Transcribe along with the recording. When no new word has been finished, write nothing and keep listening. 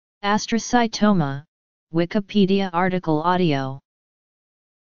Astrocytoma, Wikipedia article audio.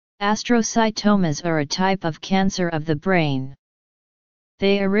 Astrocytomas are a type of cancer of the brain.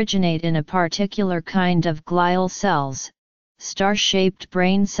 They originate in a particular kind of glial cells, star-shaped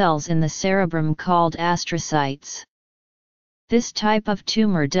brain cells in the cerebrum called astrocytes. This type of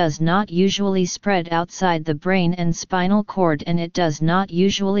tumor does not usually spread outside the brain and spinal cord, and it does not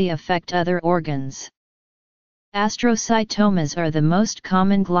usually affect other organs. Astrocytomas are the most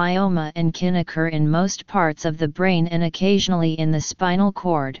common glioma and can occur in most parts of the brain and occasionally in the spinal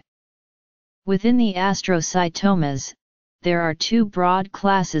cord. Within the astrocytomas, there are two broad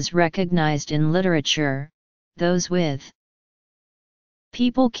classes recognized in literature: those with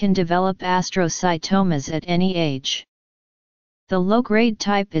people can develop astrocytomas at any age. The low-grade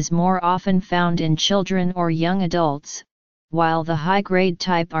type is more often found in children or young adults, while the high-grade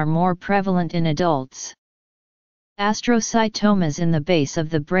type are more prevalent in adults. Astrocytomas in the base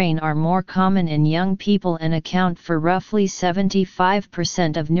of the brain are more common in young people and account for roughly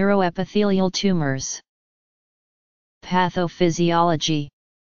 75% of neuroepithelial tumors. Pathophysiology.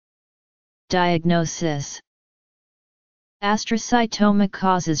 Diagnosis. Astrocytoma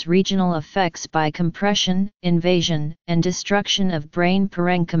causes regional effects by compression, invasion, and destruction of brain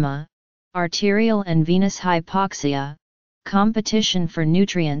parenchyma, arterial and venous hypoxia, competition for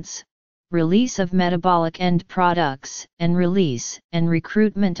nutrients, release of metabolic end products, and release and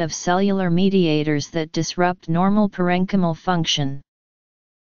recruitment of cellular mediators that disrupt normal parenchymal function.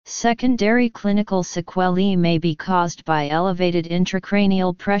 Secondary clinical sequelae may be caused by elevated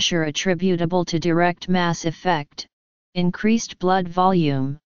intracranial pressure attributable to direct mass effect, increased blood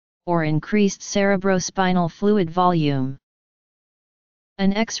volume, or increased cerebrospinal fluid volume.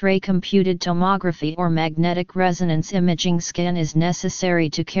 An X-ray computed tomography or magnetic resonance imaging scan is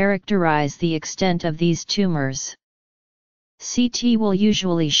necessary to characterize the extent of these tumors. CT will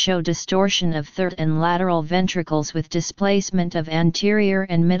usually show distortion of third and lateral ventricles with displacement of anterior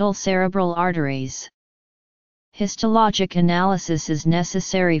and middle cerebral arteries. Histologic analysis is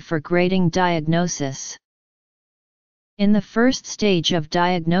necessary for grading diagnosis. In the first stage of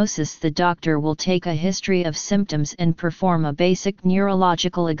diagnosis, the doctor will take a history of symptoms and perform a basic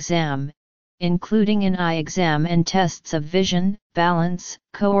neurological exam, including an eye exam and tests of vision, balance,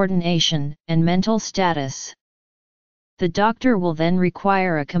 coordination, and mental status. The doctor will then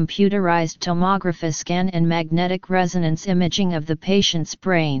require a computerized tomography scan and magnetic resonance imaging of the patient's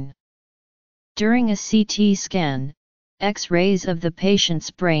brain. During a CT scan, X-rays of the patient's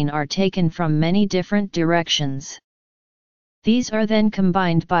brain are taken from many different directions. These are then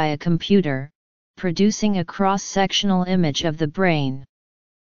combined by a computer, producing a cross-sectional image of the brain.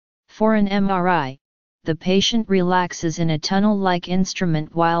 For an MRI, the patient relaxes in a tunnel-like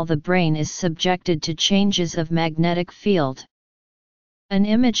instrument while the brain is subjected to changes of magnetic field. An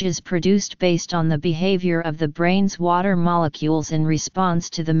image is produced based on the behavior of the brain's water molecules in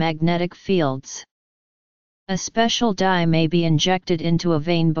response to the magnetic fields. A special dye may be injected into a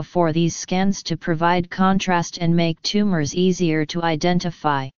vein before these scans to provide contrast and make tumors easier to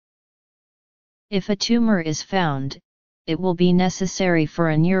identify. If a tumor is found, it will be necessary for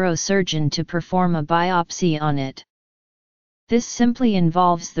a neurosurgeon to perform a biopsy on it. This simply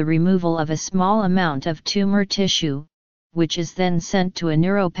involves the removal of a small amount of tumor tissue, which is then sent to a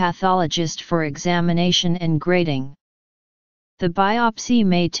neuropathologist for examination and grading. The biopsy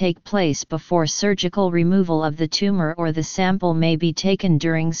may take place before surgical removal of the tumor, or the sample may be taken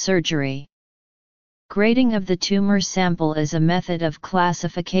during surgery. Grading of the tumor sample is a method of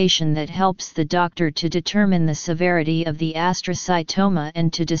classification that helps the doctor to determine the severity of the astrocytoma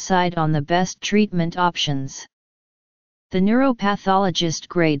and to decide on the best treatment options. The neuropathologist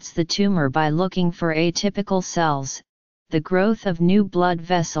grades the tumor by looking for atypical cells, the growth of new blood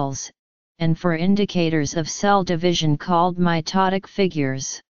vessels, and for indicators of cell division called mitotic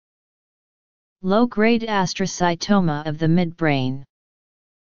figures. Low-grade astrocytoma of the midbrain.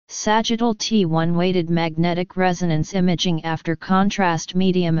 Sagittal T1 weighted magnetic resonance imaging after contrast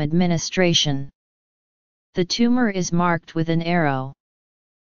medium administration. The tumor is marked with an arrow.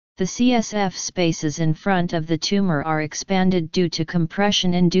 The CSF spaces in front of the tumor are expanded due to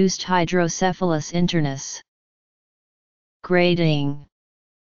compression-induced hydrocephalus internus. Grading.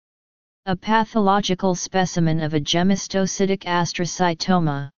 A pathological specimen of a gemastocytic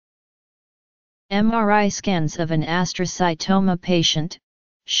astrocytoma. MRI scans of an astrocytoma patient,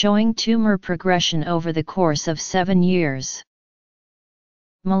 showing tumor progression over the course of 7 years.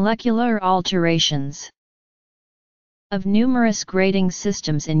 Molecular alterations. Of numerous grading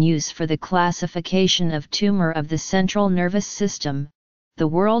systems in use for the classification of tumor of the central nervous system, the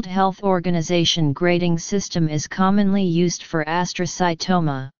World Health Organization grading system is commonly used for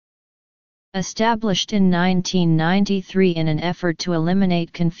astrocytoma. Established in 1993 in an effort to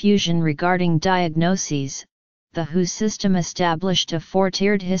eliminate confusion regarding diagnoses, the WHO system established a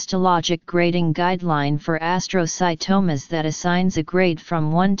four-tiered histologic grading guideline for astrocytomas that assigns a grade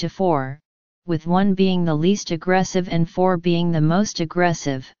from 1 to 4, with 1 being the least aggressive and 4 being the most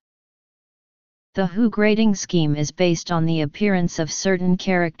aggressive. The WHO grading scheme is based on the appearance of certain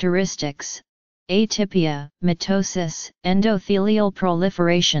characteristics: atypia, mitosis, endothelial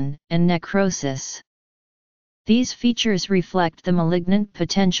proliferation, and necrosis. These features reflect the malignant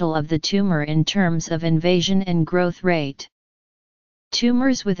potential of the tumor in terms of invasion and growth rate.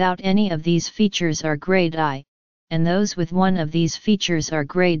 Tumors without any of these features are grade I, and those with one of these features are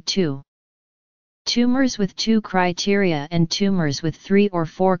grade II. Tumors with 2 criteria and tumors with 3 or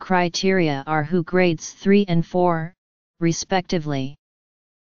 4 criteria are WHO grades 3 and 4, respectively.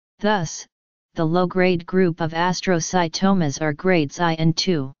 Thus, the low-grade group of astrocytomas are grades I and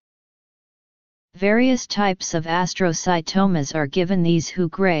II. Various types of astrocytomas are given these WHO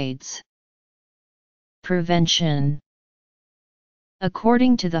grades. Prevention.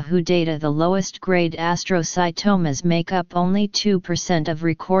 According to the WHO data, the lowest grade astrocytomas make up only 2% of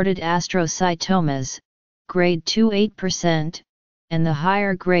recorded astrocytomas, grade 2 8%, and the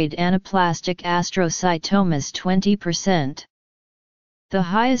higher grade anaplastic astrocytomas 20%. The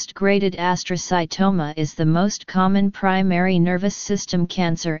highest graded astrocytoma is the most common primary nervous system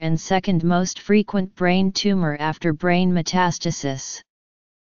cancer and second most frequent brain tumor after brain metastasis.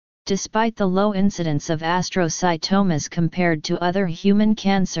 Despite the low incidence of astrocytomas compared to other human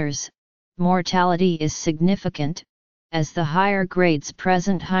cancers, mortality is significant, as the higher grades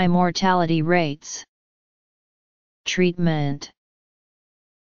present high mortality rates. Treatment.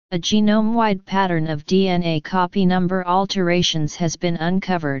 A genome-wide pattern of DNA copy number alterations has been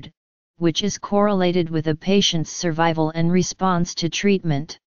uncovered, which is correlated with a patient's survival and response to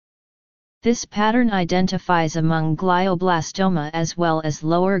treatment. This pattern identifies among glioblastoma as well as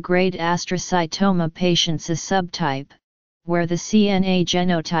lower-grade astrocytoma patients a subtype, where the CNA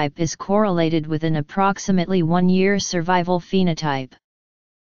genotype is correlated with an approximately 1-year survival phenotype.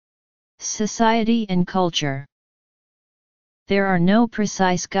 Society and culture. There are no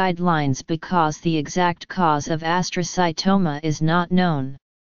precise guidelines because the exact cause of astrocytoma is not known.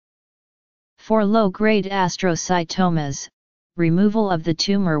 For low-grade astrocytomas, removal of the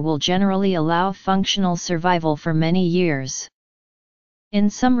tumor will generally allow functional survival for many years. In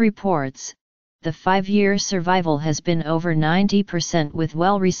some reports, the 5-year survival has been over 90% with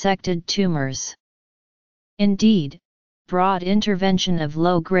well-resected tumors. Indeed, broad intervention of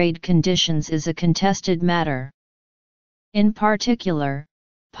low-grade conditions is a contested matter. In particular,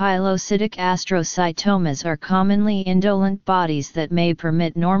 pilocytic astrocytomas are commonly indolent bodies that may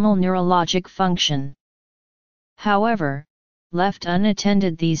permit normal neurologic function. However, left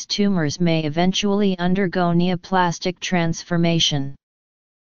unattended, these tumors may eventually undergo neoplastic transformation.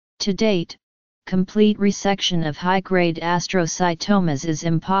 To date, complete resection of high-grade astrocytomas is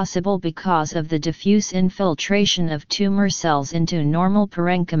impossible because of the diffuse infiltration of tumor cells into normal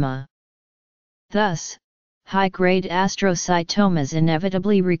parenchyma. Thus, high-grade astrocytomas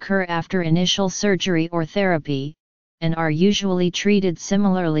inevitably recur after initial surgery or therapy, and are usually treated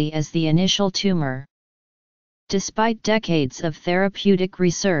similarly as the initial tumor. Despite decades of therapeutic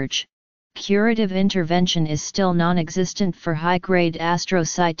research, curative intervention is still non-existent for high-grade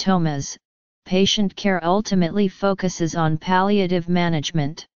astrocytomas. Patient care ultimately focuses on palliative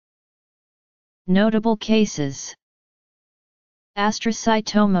management. Notable cases.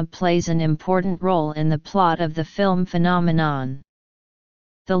 Astrocytoma plays an important role in the plot of the film Phenomenon.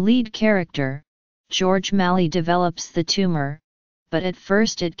 The lead character, George Malley, develops the tumor, but at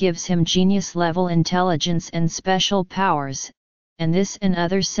first it gives him genius-level intelligence and special powers, and this and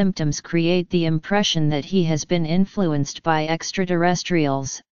other symptoms create the impression that he has been influenced by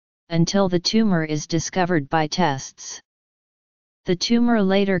extraterrestrials, until the tumor is discovered by tests. The tumor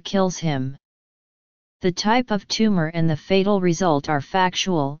later kills him. The type of tumor and the fatal result are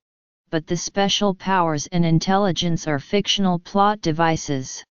factual, but the special powers and intelligence are fictional plot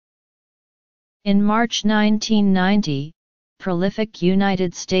devices. In March 1990, prolific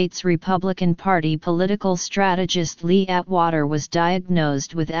United States Republican Party political strategist Lee Atwater was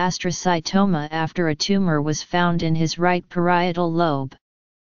diagnosed with astrocytoma after a tumor was found in his right parietal lobe.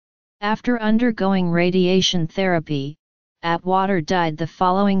 After undergoing radiation therapy, Atwater died the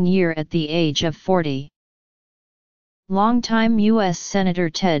following year at the age of 40. Longtime U.S. Senator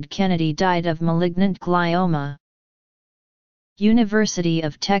Ted Kennedy died of malignant glioma. University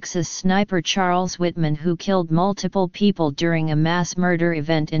of Texas sniper Charles Whitman, who killed multiple people during a mass murder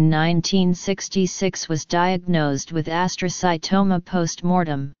event in 1966, was diagnosed with astrocytoma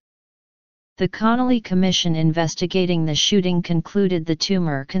post-mortem. The Connolly Commission investigating the shooting concluded the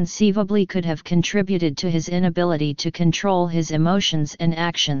tumor conceivably could have contributed to his inability to control his emotions and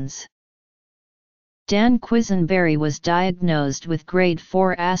actions. Dan Quisenberry was diagnosed with grade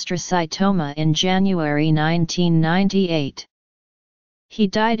 4 astrocytoma in January 1998. He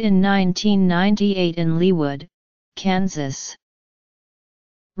died in 1998 in Leawood, Kansas.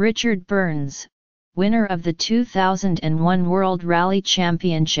 Richard Burns, winner of the 2001 World Rally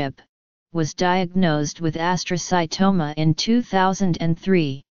Championship, was diagnosed with astrocytoma in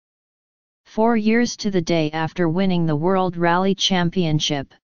 2003. 4 years to the day after winning the World Rally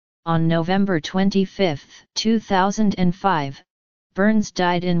Championship, on November 25, 2005, Burns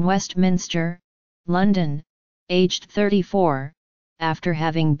died in Westminster, London, aged 34, after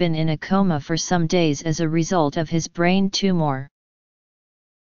having been in a coma for some days as a result of his brain tumor.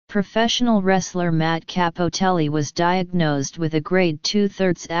 Professional wrestler Matt Capotelli was diagnosed with a grade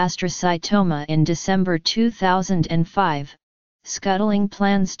 2/3 astrocytoma in December 2005, scuttling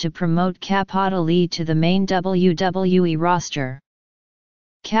plans to promote Capotelli to the main WWE roster.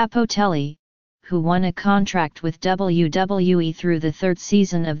 Capotelli, who won a contract with WWE through the third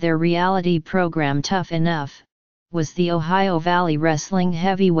season of their reality program Tough Enough, was the Ohio Valley Wrestling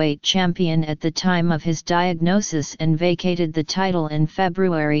Heavyweight Champion at the time of his diagnosis and vacated the title in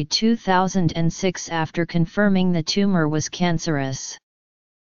February 2006 after confirming the tumor was cancerous.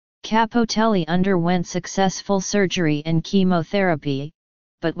 Capotelli underwent successful surgery and chemotherapy,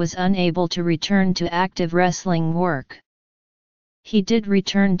 but was unable to return to active wrestling work. He did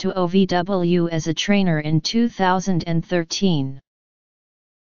return to OVW as a trainer in 2013.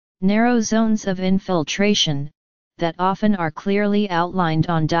 Narrow zones of infiltration, that often are clearly outlined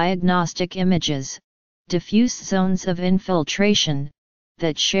on diagnostic images, diffuse zones of infiltration,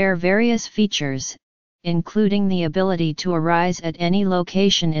 that share various features, including the ability to arise at any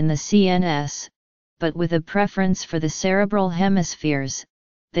location in the CNS, but with a preference for the cerebral hemispheres.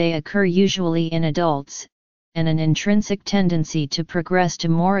 They occur usually in adults, and an intrinsic tendency to progress to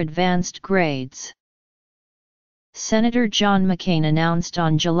more advanced grades. Senator John McCain announced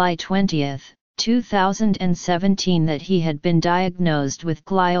on July 20, 2017 that he had been diagnosed with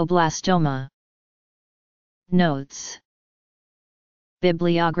glioblastoma. Notes.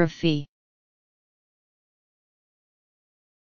 Bibliography.